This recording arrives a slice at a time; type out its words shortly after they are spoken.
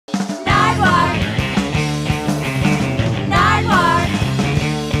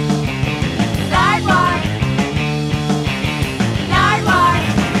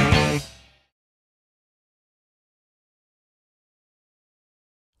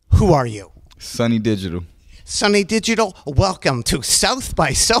Who are you? Sonny Digital. Sonny Digital, welcome to South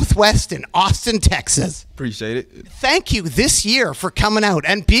by Southwest in Austin, Texas. Appreciate it. Thank you this year for coming out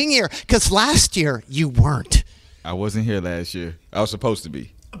and being here, because last year you weren't. I wasn't here last year. I was supposed to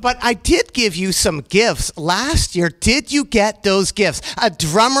be. But I did give you some gifts last year. Did you get those gifts? A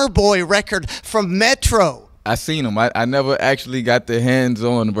Drummer Boy record from Metro. I seen them. I never actually got the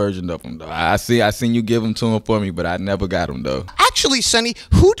hands-on version of them, though. I seen you give them to him for me, but I never got them, though. Actually, Sonny,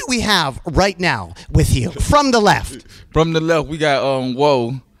 who do we have right now with you from the left? From the left, we got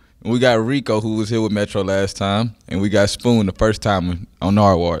Whoa, and we got Rico, who was here with Metro last time, and we got Spoon the first time on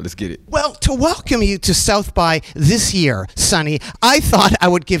Nardwuar. Let's get it. Well, to welcome you to South by this year, Sonny, I thought I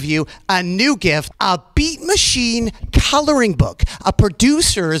would give you a new gift, a Beat Machine coloring book, a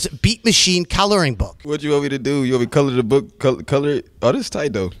producer's Beat Machine coloring book. What you want me to do? You want me to color the book, color it? Oh, this is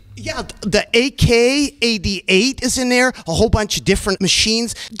tight, though. Yeah, the AK-88 is in there, a whole bunch of different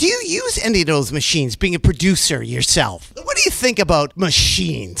machines. Do you use any of those machines, being a producer yourself? What do you think about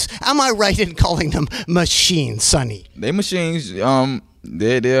machines? Am I right in calling them machines, Sonny? They machines, they're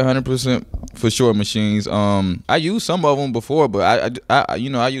 100% for sure machines. I used some of them before, but I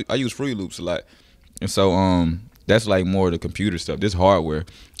use Fruity Loops a lot, and so that's like more of the computer stuff. This hardware,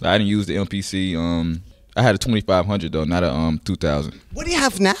 I didn't use the MPC. I had a 2500 though, not a 2000. What do you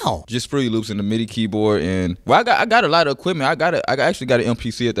have now? Just Fruity Loops and the MIDI keyboard, and well, I got a lot of equipment. I actually got an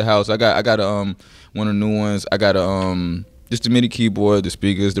MPC at the house. I got one of the new ones. I got a just the MIDI keyboard, the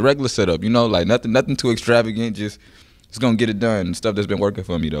speakers, the regular setup. You know, like nothing too extravagant. Just it's gonna get it done. Stuff that's been working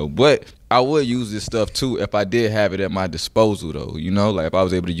for me though. But I would use this stuff too if I did have it at my disposal though. You know, like if I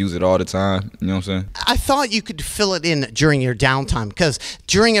was able to use it all the time. You know what I'm saying? I thought you could fill it in during your downtime, because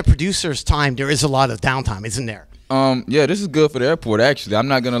during a producer's time there is a lot of downtime, isn't there? Yeah, this is good for the airport. Actually, I'm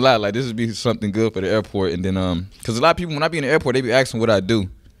not gonna lie. Like this would be something good for the airport. And then because a lot of people when I be in the airport, they be asking what I do,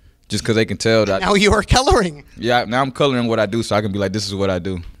 just because they can tell that. Now you are coloring. Yeah, now I'm coloring what I do, so I can be like, this is what I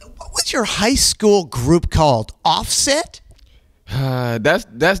do. What was your high school group called? Offset?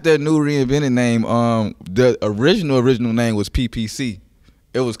 That's their new reinvented name. The original name was PPC.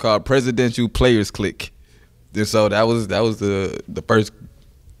 It was called Presidential Players Clique. And so that was the first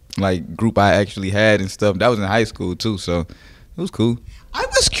like group I actually had and stuff. That was in high school too, so it was cool. I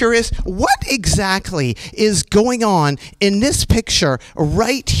was curious, what exactly is going on in this picture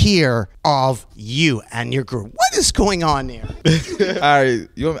right here of you and your group? What is going on there? All right,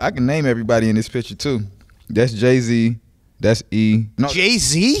 I can name everybody in this picture too. That's Jay-Z. That's E. No,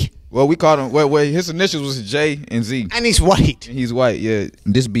 Jay-Z? Well, we called him. Well, his initials was J and Z. And he's white. He's white, yeah.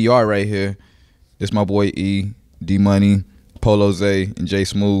 This BR right here. This my boy E, D Money, Polo Zay, and J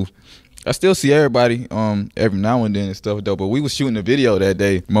Smooth. I still see everybody every now and then and stuff though. But we was shooting a video that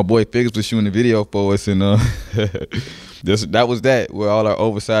day. My boy Figs was shooting a video for us, and that was that with all our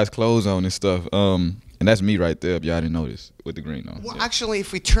oversized clothes on and stuff. And that's me right there. If y'all didn't notice with the green on. Well, yeah. Actually,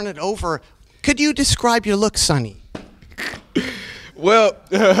 if we turn it over, could you describe your look, Sonny? Well,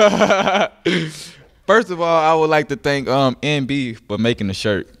 first of all, I would like to thank NB for making the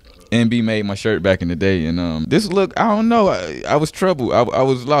shirt. NB made my shirt back in the day, and this look, I don't know. I was troubled. I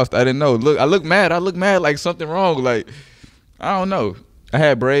was lost. I didn't know. Look, I look mad. I look mad like something wrong. Like I don't know. I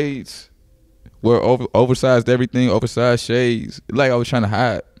had braids, wore oversized everything, oversized shades. Like I was trying to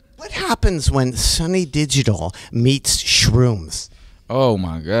hide. What happens when Sonny Digital meets shrooms? Oh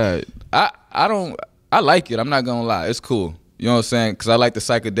my God, I like it. I'm not gonna lie. It's cool. You know what I'm saying? Because I like the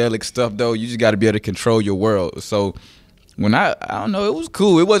psychedelic stuff, though. You just got to be able to control your world. So when I don't know, it was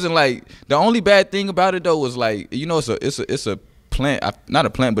cool. It wasn't like the only bad thing about it though was like, you know, it's a plant, not a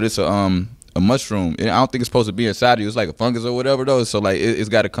plant, but it's a mushroom. And I don't think it's supposed to be inside of you. It's like a fungus or whatever though. So like it's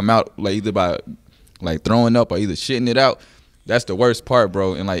got to come out like either by like throwing up or either shitting it out. That's the worst part,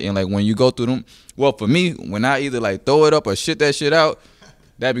 bro. And like when you go through them, well, for me, when I either like throw it up or shit that shit out.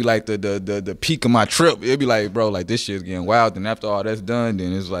 That'd be like the peak of my trip. It'd be like, bro, like this shit's getting wild. And after all that's done,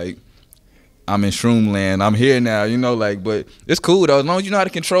 then it's like I'm in shroom land. I'm here now, you know, like. But it's cool though. As long as you know how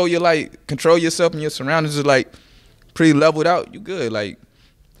to control yourself and your surroundings, is like pretty leveled out. You good. Like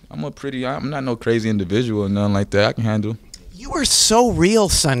I'm not no crazy individual or nothing like that. I can handle. You are so real,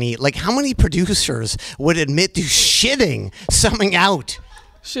 Sonny. Like how many producers would admit to shitting something out?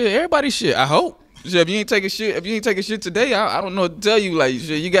 Shit, everybody shit. I hope. Shit, if you ain't taking shit today, I don't know what to tell you. Like,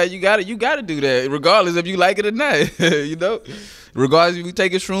 shit, you gotta do that, regardless if you like it or not. You know, regardless if you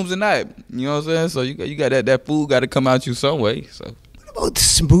taking shrooms or not. You know what I'm saying? So you got that food got to come out you some way. So what about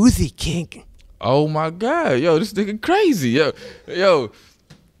Smoothie King? Oh my God, yo, this nigga crazy, yo,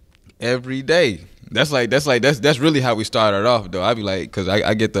 every day. That's really how we started off though. I be like, cause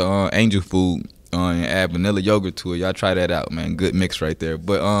I get the angel food. and add vanilla yogurt to it. Y'all try that out, man. Good mix right there.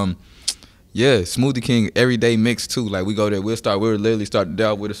 But yeah, Smoothie King everyday mix too. Like we go there, we'll literally start the day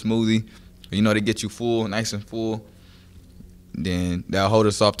off with a smoothie. You know, they get you full, nice and full. Then they'll hold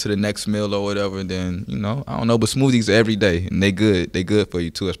us off to the next meal or whatever. And then, you know, I don't know, but smoothies are every day, and they good. They good for you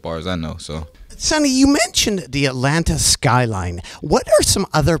too, as far as I know. So, Sonny, you mentioned the Atlanta skyline. What are some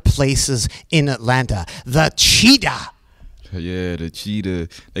other places in Atlanta? The Cheetah. Yeah, the Cheetah.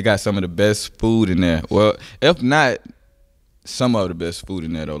 They got some of the best food in there. Well, if not, some of the best food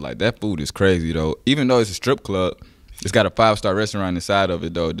in there though. Like that food is crazy though. Even though it's a strip club, it's got a 5-star restaurant inside of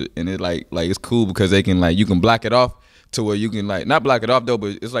it though, and it like it's cool because they can like you can block it off to where you can like not block it off though,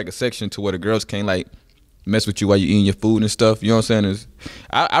 but it's like a section to where the girls can't like mess with you while you eating your food and stuff. You know what I'm saying?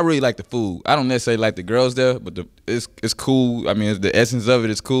 I really like the food. I don't necessarily like the girls there, but it's cool. I mean, the essence of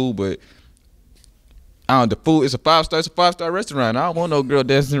it is cool, but the food. It's a 5-star. It's a 5-star restaurant. I don't want no girl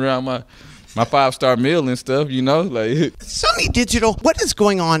dancing around my 5-star meal and stuff. You know, like Sonny Digital. What is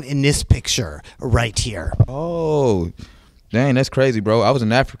going on in this picture right here? Oh, dang, that's crazy, bro. I was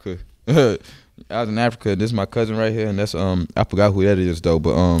in Africa. I was in Africa. This is my cousin right here, and that's I forgot who that is though,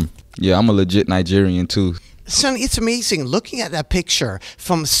 but yeah, I'm a legit Nigerian too. Sonny, it's amazing looking at that picture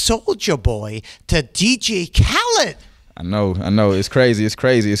from Soulja Boy to DJ Khaled. I know. It's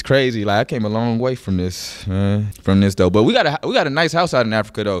crazy. Like I came a long way from this though. But we got a nice house out in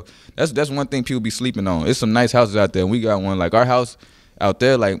Africa though. That's one thing people be sleeping on. It's some nice houses out there, and we got one like our house out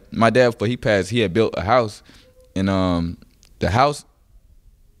there. Like my dad, before he passed, he had built a house, and the house,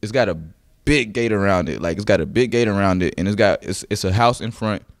 it's got a big gate around it. Like it's got a big gate around it, and it's a house in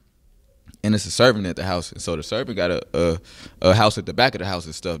front, and it's a servant at the house. And so the servant got a house at the back of the house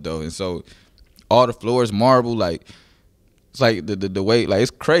and stuff though. And so all the floors marble, like it's like the way, like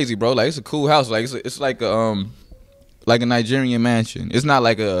it's crazy, bro. Like it's a cool house. Like it's like a Nigerian mansion. It's not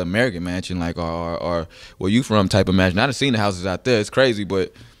like a American mansion, like or where you from type of mansion. I done seen the houses out there. It's crazy,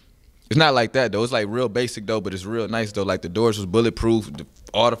 but it's not like that though. It's like real basic though, but it's real nice though. Like the doors was bulletproof.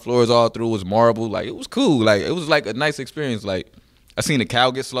 All the floors all through was marble. Like it was cool. Like it was like a nice experience. Like I seen a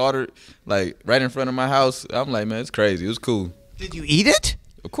cow get slaughtered like right in front of my house. I'm like, man, it's crazy. It was cool. Did you eat it?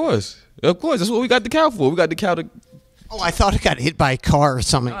 Of course. That's what we got the cow for. We got the cow to. Oh, I thought it got hit by a car or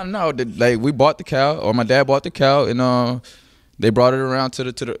something. No, like we bought the cow, or my dad bought the cow, and they brought it around to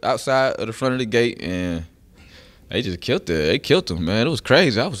the outside of the front of the gate, and they just killed it. They killed him, man. It was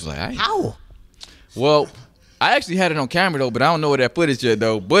crazy. I was like, how? Well, I actually had it on camera though, but I don't know where that footage yet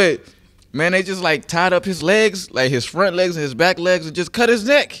though. But man, they just like tied up his legs, like his front legs and his back legs, and just cut his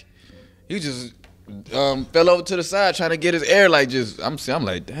neck. He just fell over to the side trying to get his air. Like just, I'm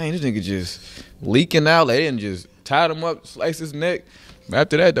like, dang, this nigga just leaking out. Like, they didn't just tied him up, sliced his neck. But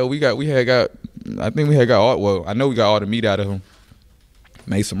after that though, I think we had got all. Well, I know we got all the meat out of him.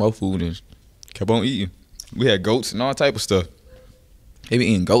 Made some more food and kept on eating. We had goats and all type of stuff. They be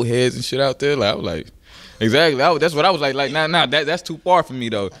eating goat heads and shit out there. Like I was like, exactly. That's what I was like. Like nah, that's too far for me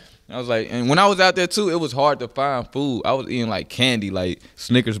though. I was like, and when I was out there too, it was hard to find food. I was eating like candy, like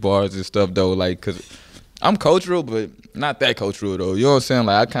Snickers bars and stuff though. Like, cause I'm cultural, but not that cultural though. You know what I'm saying?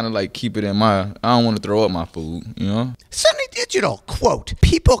 Like I kind of like keep it in mind. I don't want to throw up my food. You know. Sonny Digital, quote,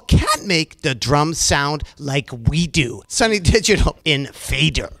 people can't make the drums sound like we do. Sonny Digital in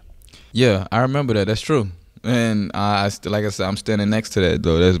Fader. Yeah, I remember that. That's true. And like I said, I'm standing next to that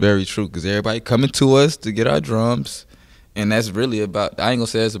though. That's very true because everybody coming to us to get our drums, and that's really about. I ain't gonna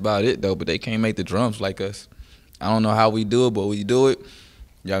say it's about it though, but they can't make the drums like us. I don't know how we do it, but we do it.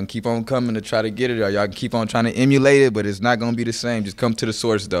 Y'all can keep on coming to try to get it, or y'all can keep on trying to emulate it, but it's not gonna be the same. Just come to the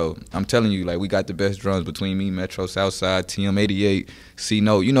source though. I'm telling you, like we got the best drums between me, Metro, Southside, TM88, C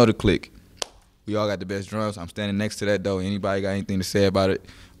Note. You know the click. We all got the best drums. I'm standing next to that though. Anybody got anything to say about it?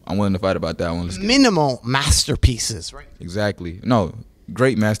 I'm willing to fight about that one. Minimal masterpieces, right? Exactly. No,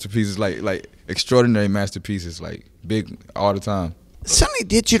 great masterpieces, like extraordinary masterpieces, like big all the time. Sonny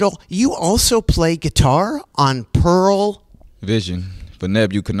Digital, you also play guitar on Pearl Vision for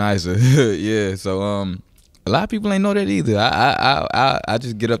Nardwuar. Yeah. So a lot of people ain't know that either. I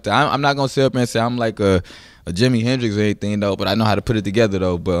just get up there. I'm not gonna sit up and say I'm like a Jimi Hendrix or anything though, but I know how to put it together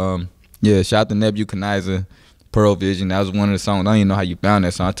though. But yeah, shout out to Nardwuar. Pearl Vision, that was one of the songs. I don't even know how you found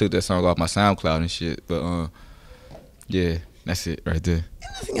that song. I took that song off my SoundCloud and shit. But yeah, that's it right there.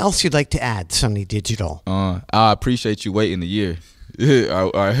 Anything else you'd like to add, Sonny Digital? I appreciate you waiting a year.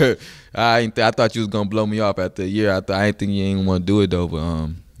 I thought you was gonna blow me off after a year. I didn't think you ain't want to do it though. But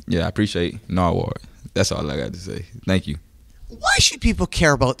yeah, I appreciate Nardwuar. That's all I got to say. Thank you. Why should people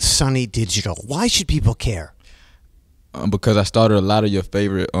care about Sonny Digital? Why should people care? Because I started a lot of your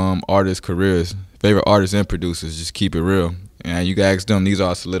favorite artists' careers, favorite artists and producers. Just keep it real, and you can ask them. These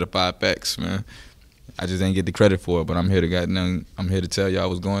are solidified facts, man. I just ain't get the credit for it, but I'm here to tell y'all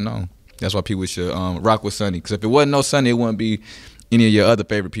what's going on. That's why people should rock with Sonny. Because if it wasn't no Sonny, it wouldn't be any of your other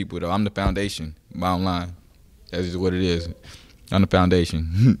favorite people, though. I'm the foundation, bottom line. That's just what it is. I'm the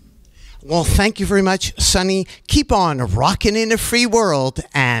foundation. Well, thank you very much, Sonny. Keep on rocking in a free world,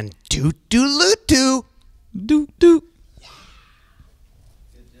 and doot doot loot doo. Doot doot.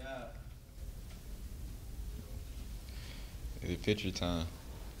 Good job. It's picture time.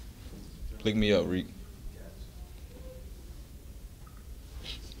 Flick me up, Reek.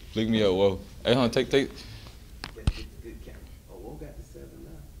 Flick me up, whoa. Hey, hold on, take.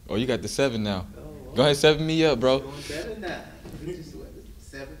 Oh, you got the 7 now. Go ahead, 7 me up, bro. Going 7 now. We just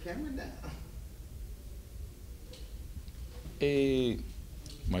 7 camera now. Hey,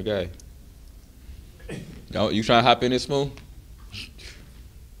 my guy. You trying to hop in this, Smooth?